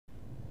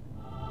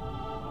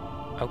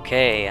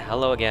Okay,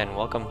 hello again.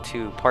 Welcome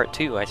to part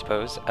 2, I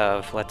suppose,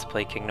 of Let's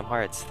Play Kingdom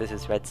Hearts. This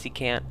is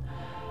RedSecant,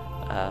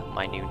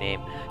 my new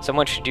name. So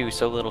much to do,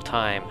 so little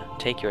time.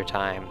 Take your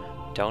time.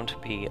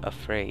 Don't be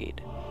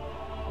afraid.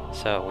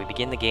 So, we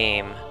begin the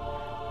game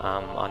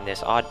on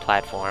this odd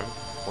platform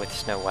with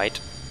Snow White.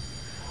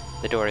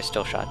 The door is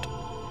still shut.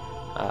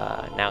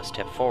 Now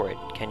step forward.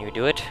 Can you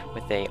do it?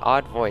 With a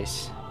odd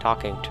voice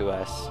talking to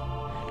us.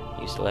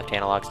 Use the left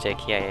analog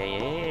stick.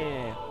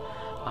 Yeah.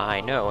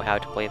 I know how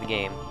to play the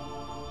game.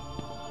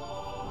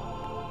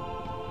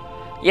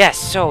 Yes,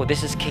 so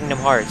this is Kingdom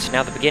Hearts.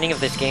 Now the beginning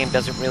of this game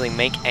doesn't really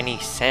make any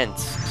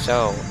sense,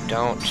 so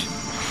don't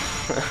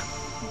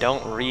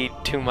don't read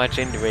too much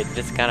into it.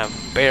 Just kind of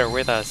bear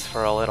with us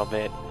for a little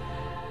bit.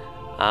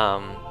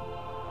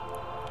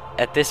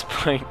 At this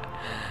point,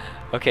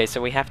 okay, so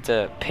we have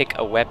to pick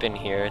a weapon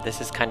here. This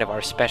is kind of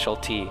our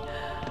specialty,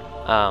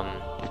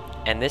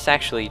 and this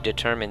actually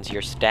determines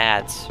your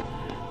stats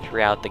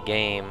throughout the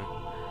game.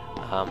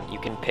 You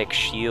can pick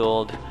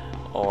shield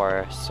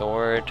or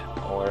sword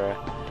or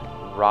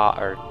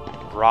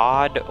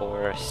rod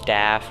or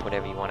staff,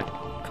 whatever you want to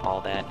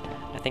call that.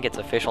 I think its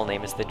official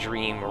name is the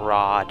Dream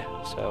Rod,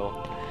 so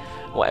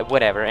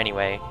whatever,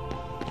 anyway.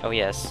 Oh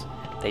yes,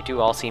 they do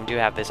all seem to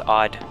have this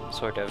odd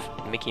sort of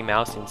Mickey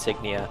Mouse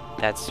insignia.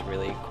 That's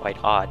really quite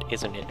odd,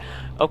 isn't it?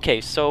 Okay,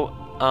 so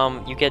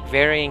you get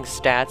varying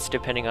stats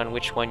depending on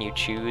which one you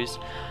choose.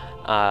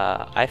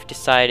 I've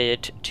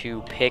decided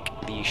to pick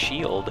the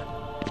shield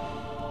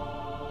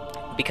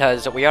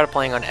because we are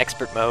playing on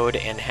expert mode,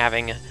 and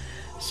having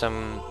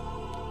some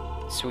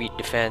sweet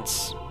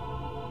defense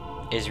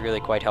is really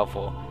quite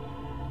helpful.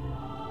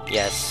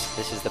 Yes,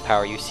 this is the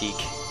power you seek.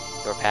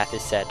 Your path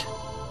is set.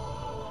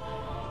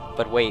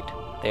 But wait,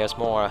 there's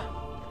more.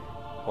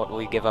 What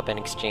will you give up in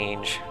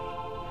exchange?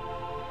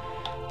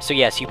 So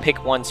yes, you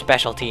pick one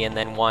specialty and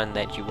then one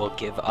that you will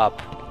give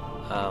up.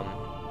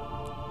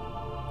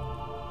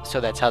 So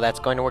that's how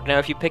that's going to work. Now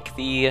if you pick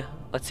the...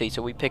 let's see,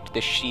 so we picked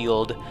the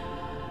shield.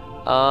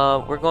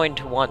 We're going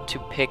to want to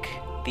pick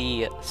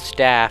the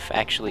staff,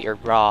 actually, or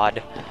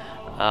rod,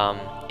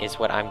 is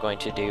what I'm going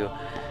to do.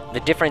 The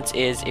difference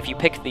is, if you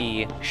pick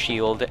the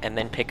shield and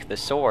then pick the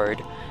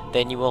sword,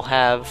 then you will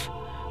have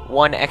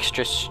one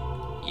extra...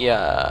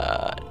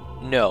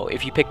 no,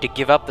 if you pick to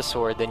give up the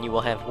sword, then you will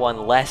have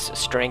one less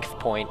strength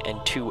point and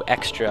 2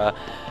 extra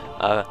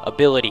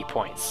ability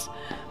points.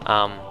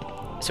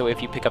 So if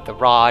you pick up the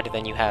rod,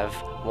 then you have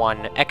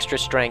 1 extra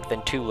strength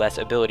and 2 less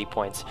ability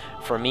points.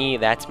 For me,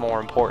 that's more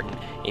important.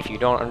 If you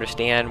don't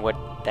understand what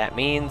that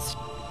means,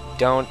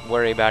 don't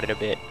worry about it a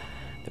bit.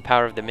 The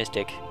power of the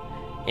mystic,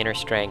 inner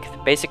strength.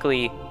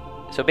 Basically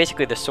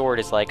the sword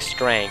is like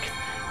strength.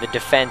 The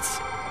defense,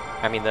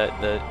 I mean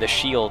the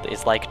shield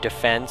is like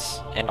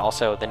defense, and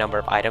also the number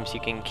of items you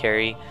can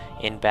carry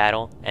in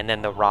battle. And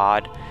then the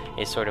rod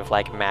is sort of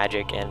like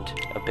magic and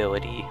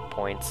ability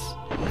points,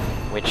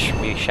 which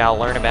we shall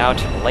learn about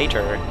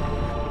later,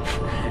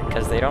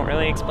 because they don't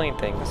really explain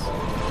things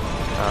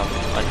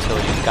until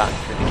you've gotten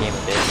through the game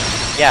a bit.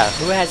 Yeah,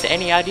 who has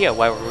any idea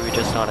why were we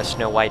just on a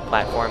Snow White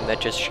platform that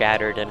just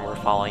shattered and we're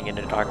falling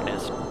into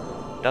darkness?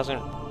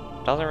 Doesn't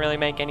really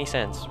make any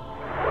sense,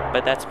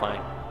 but that's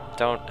fine.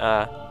 Don't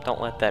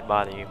let that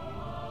bother you.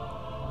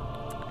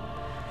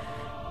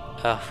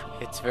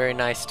 It's very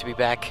nice to be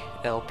back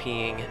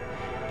LPing.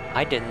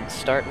 I didn't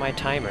start my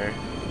timer.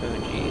 Oh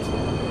jeez.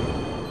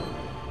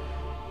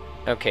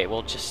 Okay,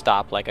 we'll just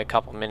stop like a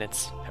couple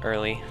minutes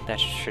early. That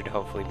should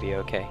hopefully be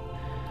okay.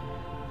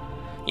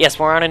 Yes,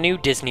 we're on a new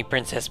Disney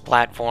Princess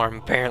platform,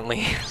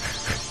 apparently.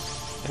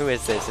 Who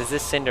is this? Is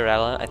this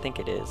Cinderella? I think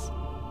it is.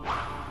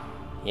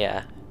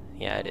 Yeah,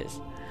 it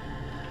is.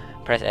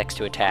 Press X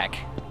to attack.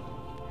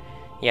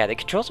 Yeah, the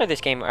controls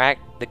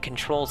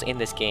in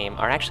this game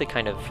are actually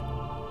kind of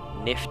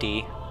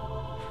nifty.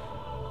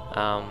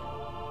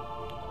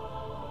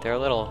 They're a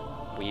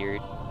little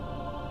weird,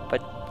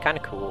 but kind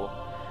of cool.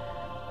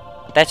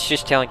 That's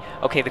just telling...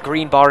 okay, the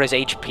green bar is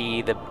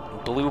HP, the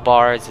blue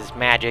bars is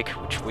magic,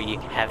 which we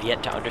have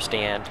yet to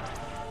understand.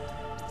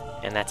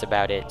 And that's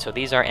about it. So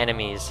these are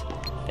enemies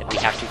that we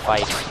have to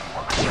fight.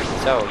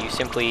 So you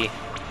simply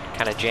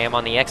kind of jam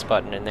on the X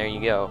button and there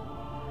you go.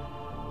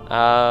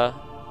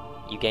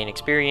 You gain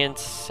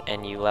experience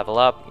and you level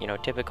up, you know,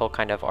 typical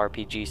kind of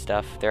RPG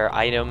stuff. There are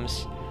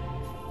items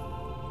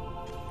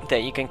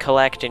that you can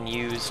collect and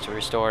use to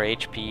restore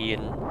HP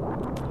and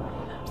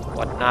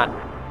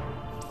whatnot.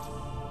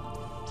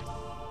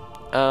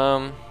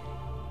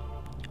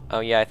 Oh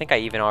yeah, I think I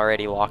even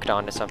already locked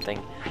onto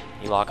something.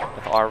 You lock up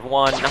with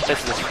R1. Not that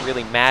this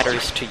really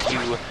matters to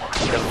you,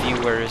 the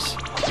viewers,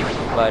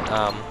 but,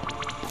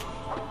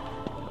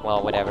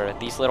 well, whatever.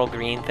 These little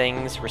green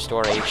things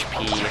restore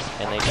HP,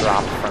 and they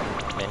drop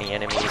from many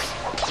enemies.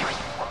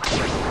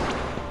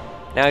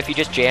 Now, if you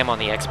just jam on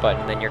the X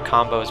button, then your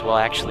combos will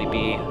actually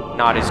be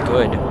not as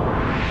good,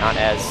 not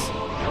as,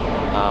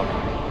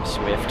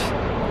 swift,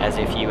 as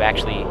if you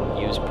actually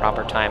use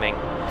proper timing.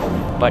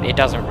 But it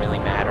doesn't really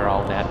matter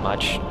all that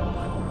much.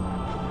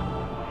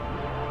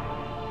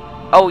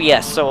 Oh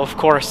yes, so of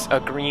course a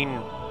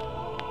green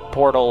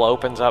portal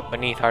opens up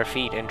beneath our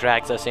feet and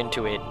drags us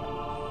into it.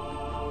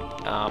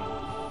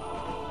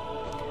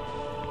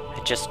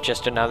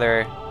 Just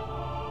another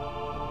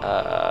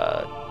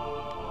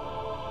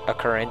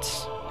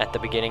occurrence at the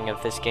beginning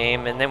of this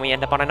game, and then we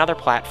end up on another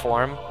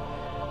platform.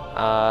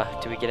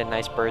 Do we get a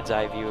nice bird's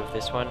eye view of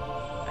this one?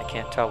 I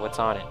can't tell what's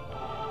on it.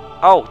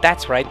 Oh,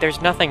 that's right,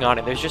 there's nothing on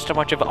it. There's just a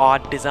bunch of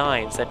odd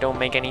designs that don't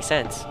make any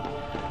sense.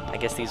 I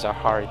guess these are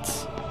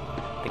hearts.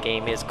 The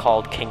game is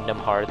called Kingdom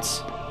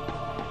Hearts.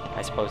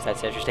 I suppose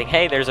that's interesting.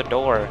 Hey, there's a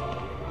door.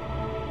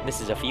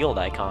 This is a field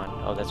icon.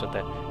 Oh, that's what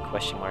the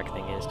question mark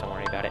thing is. Don't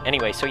worry about it.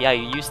 Anyway, so yeah,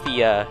 you use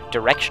the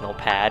directional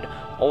pad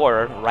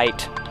or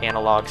right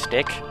analog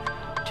stick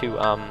to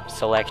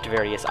select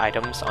various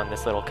items on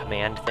this little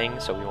command thing.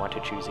 So we want to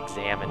choose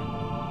examine.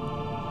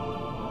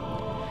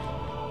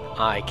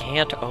 I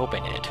can't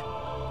open it.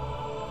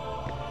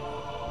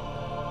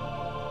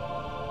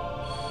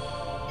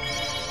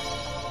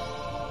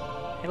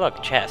 Hey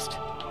look, chest.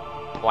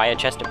 Why a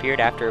chest appeared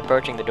after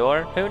approaching the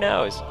door? Who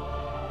knows?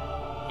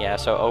 Yeah,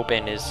 so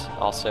open is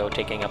also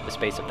taking up the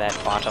space of that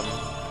bottom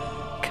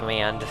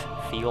command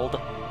field.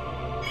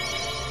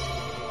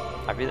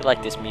 I really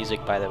like this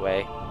music, by the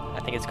way. I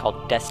think it's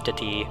called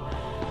Destiny.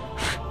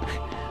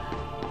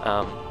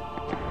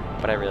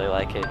 But I really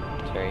like it.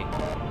 It's very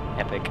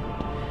epic.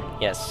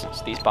 Yes,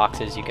 so these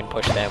boxes, you can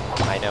push them.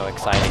 I know,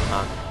 exciting,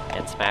 huh?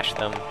 And smash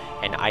them,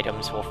 and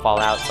items will fall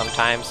out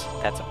sometimes.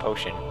 That's a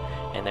potion.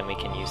 And then we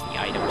can use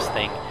the items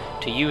thing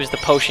to use the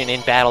potion in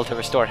battle to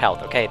restore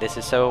health. Okay, this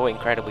is so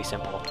incredibly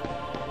simple.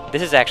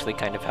 This is actually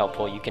kind of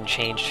helpful. You can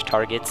change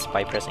targets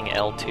by pressing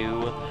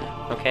L2.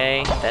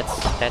 Okay,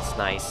 that's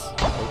nice.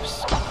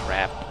 Oops,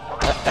 crap.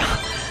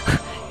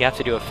 You have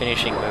to do a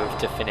finishing move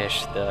to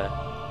finish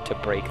to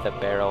break the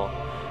barrel.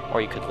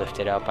 Or you could lift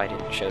it up. I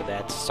didn't show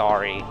that.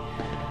 Sorry.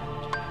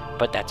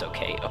 But that's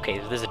okay. Okay,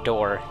 there's a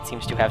door. It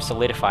seems to have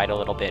solidified a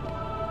little bit.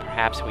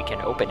 Perhaps we can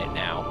open it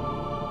now.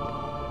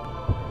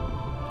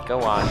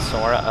 Go on,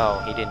 Sora. Oh,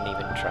 he didn't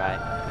even try.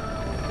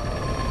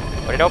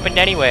 But it opened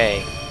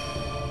anyway.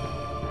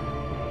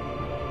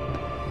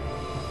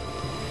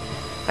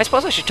 I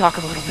suppose I should talk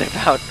a little bit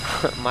about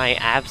my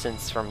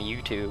absence from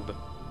YouTube.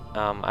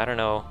 I don't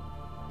know.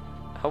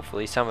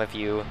 Hopefully some of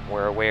you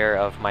were aware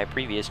of my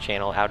previous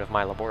channel, Out of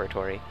My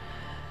Laboratory.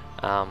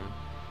 And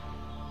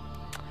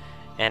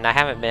I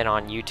haven't been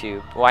on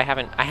YouTube. Well, I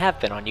have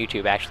been on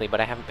YouTube actually,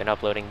 but I haven't been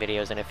uploading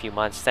videos in a few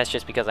months. That's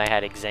just because I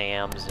had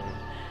exams and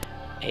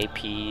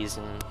APs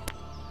and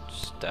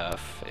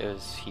stuff. It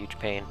was a huge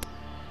pain.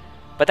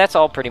 But that's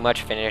all pretty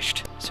much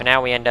finished. So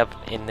now we end up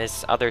in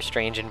this other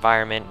strange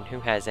environment, and who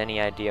has any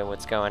idea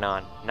what's going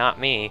on? Not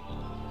me.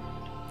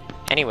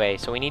 Anyway,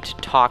 so we need to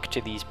talk to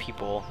these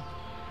people.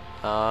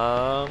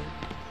 So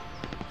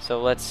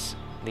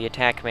the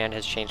attack command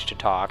has changed to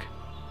talk.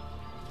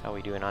 How are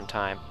we doing on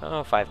time?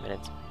 Oh, 5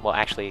 minutes. Well,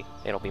 actually,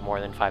 it'll be more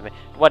than 5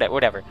 minutes.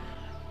 Whatever.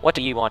 What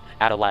do you want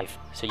out of life?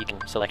 So you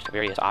can select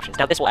various options.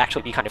 Now, this will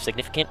actually be kind of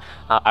significant.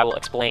 I will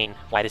explain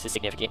why this is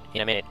significant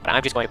in a minute, but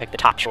I'm just going to pick the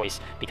top choice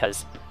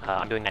because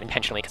I'm doing that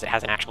intentionally because it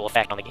has an actual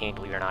effect on the game,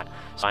 believe it or not.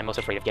 So I'm most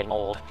afraid of getting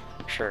old.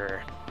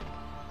 Sure.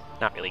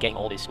 Not really. Getting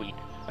old is sweet.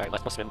 Alright,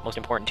 what's most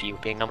important to you?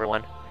 Being number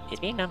one? Is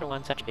being number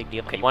one such a big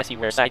deal? Okay, you want to see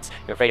rare sights,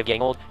 you're afraid of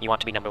getting old, you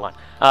want to be number one.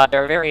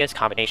 There are various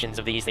combinations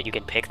of these that you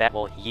can pick that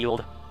will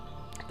yield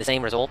the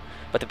same result,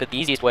 but the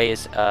easiest way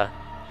is the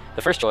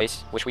first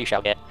choice, which we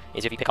shall get,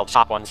 is if you pick all the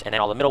top ones, and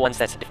then all the middle ones,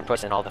 that's a different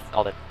choice, and all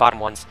the bottom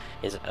ones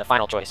is a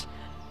final choice.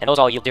 And those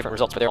all yield different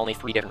results, but there are only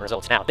 3 different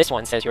results. Now, this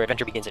one says your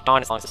adventure begins at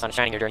dawn. As long as the sun is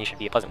shining, your journey should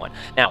be a pleasant one.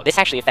 Now, this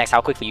actually affects how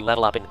quickly you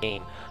level up in the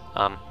game.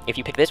 If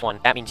you pick this one,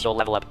 that means you'll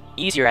level up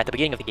easier at the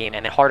beginning of the game,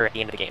 and then harder at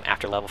the end of the game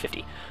after level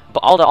 50.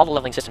 But all the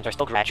leveling systems are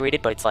still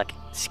graduated, but it's like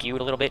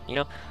skewed a little bit, you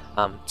know?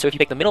 So if you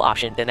pick the middle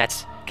option, then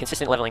that's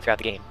consistent leveling throughout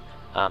the game.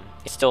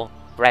 It's still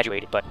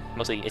graduated, but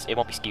mostly it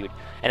won't be skewed.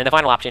 And then the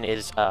final option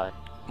is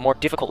more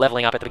difficult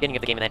leveling up at the beginning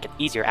of the game, and then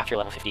easier after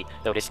level 50,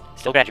 though it is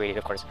still graduated,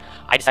 of course.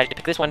 I decided to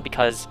pick this one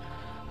because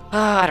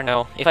I don't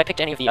know. If I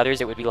picked any of the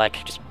others, it would be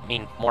like just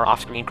mean more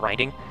off-screen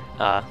grinding.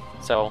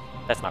 So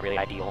that's not really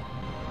ideal.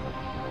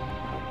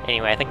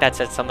 Anyway, I think that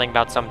says something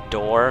about some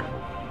door.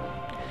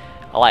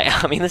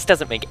 I mean, this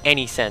doesn't make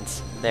any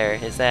sense. There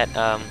is that.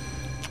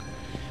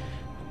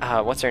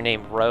 What's her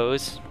name?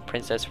 Rose,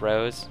 Princess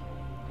Rose,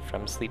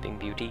 from Sleeping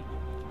Beauty.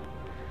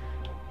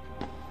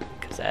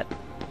 Because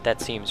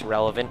that seems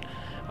relevant.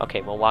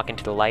 Okay, we'll walk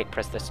into the light.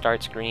 Press the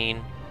start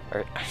screen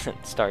or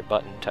start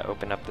button to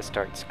open up the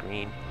start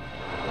screen.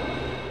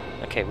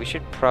 Okay, we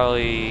should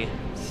probably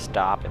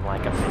stop in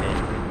like a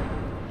minute.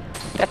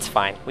 That's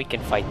fine. We can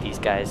fight these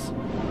guys.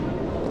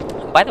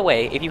 By the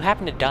way, if you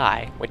happen to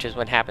die, which is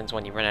what happens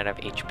when you run out of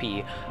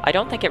HP, I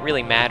don't think it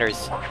really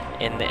matters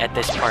at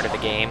this part of the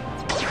game.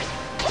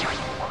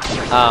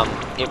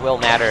 It will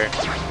matter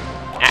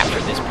after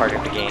this part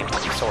of the game,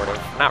 sort of.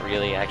 Not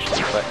really,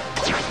 actually, but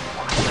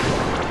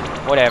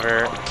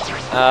whatever.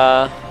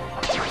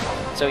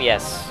 So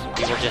yes,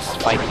 we will just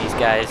fight these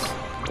guys,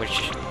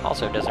 which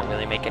also doesn't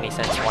really make any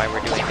sense why we're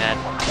doing that.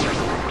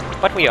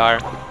 But we are.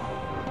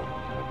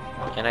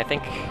 And I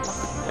think...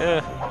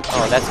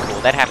 oh, that's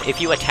cool. That happened. If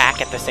you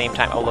attack at the same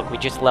time... Oh, look, we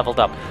just leveled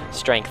up.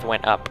 Strength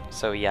went up.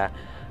 So, yeah.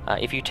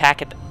 If you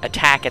attack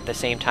at the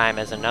same time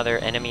as another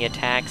enemy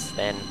attacks,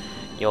 then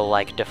you'll,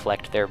 like,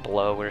 deflect their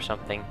blow or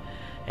something.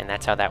 And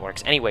that's how that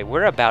works. Anyway,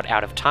 we're about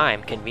out of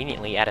time,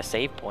 conveniently, at a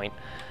save point.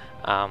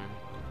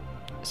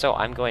 So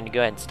I'm going to go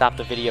ahead and stop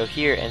the video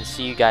here and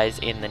see you guys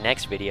in the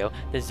next video.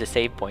 This is a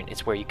save point.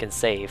 It's where you can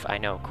save. I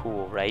know,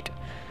 cool, right?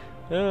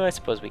 I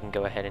suppose we can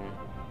go ahead and...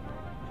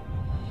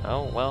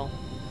 Oh, well...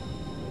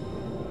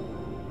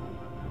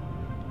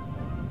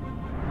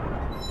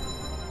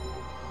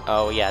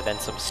 Oh, yeah, then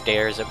some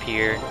stairs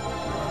appear.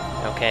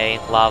 Okay,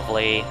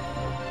 lovely.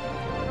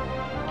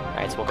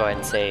 Alright, so we'll go ahead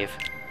and save.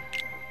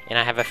 And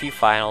I have a few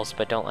finals,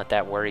 but don't let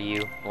that worry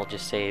you. We'll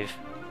just save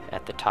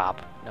at the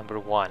top, number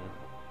 1.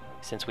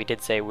 Since we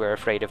did say we're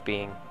afraid of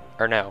being...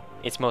 Or no,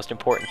 it's most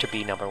important to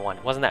be number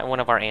 1. Wasn't that one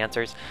of our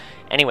answers?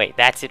 Anyway,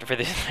 that's it for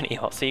this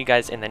video. I'll see you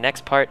guys in the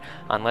next part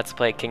on Let's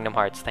Play Kingdom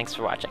Hearts. Thanks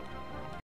for watching.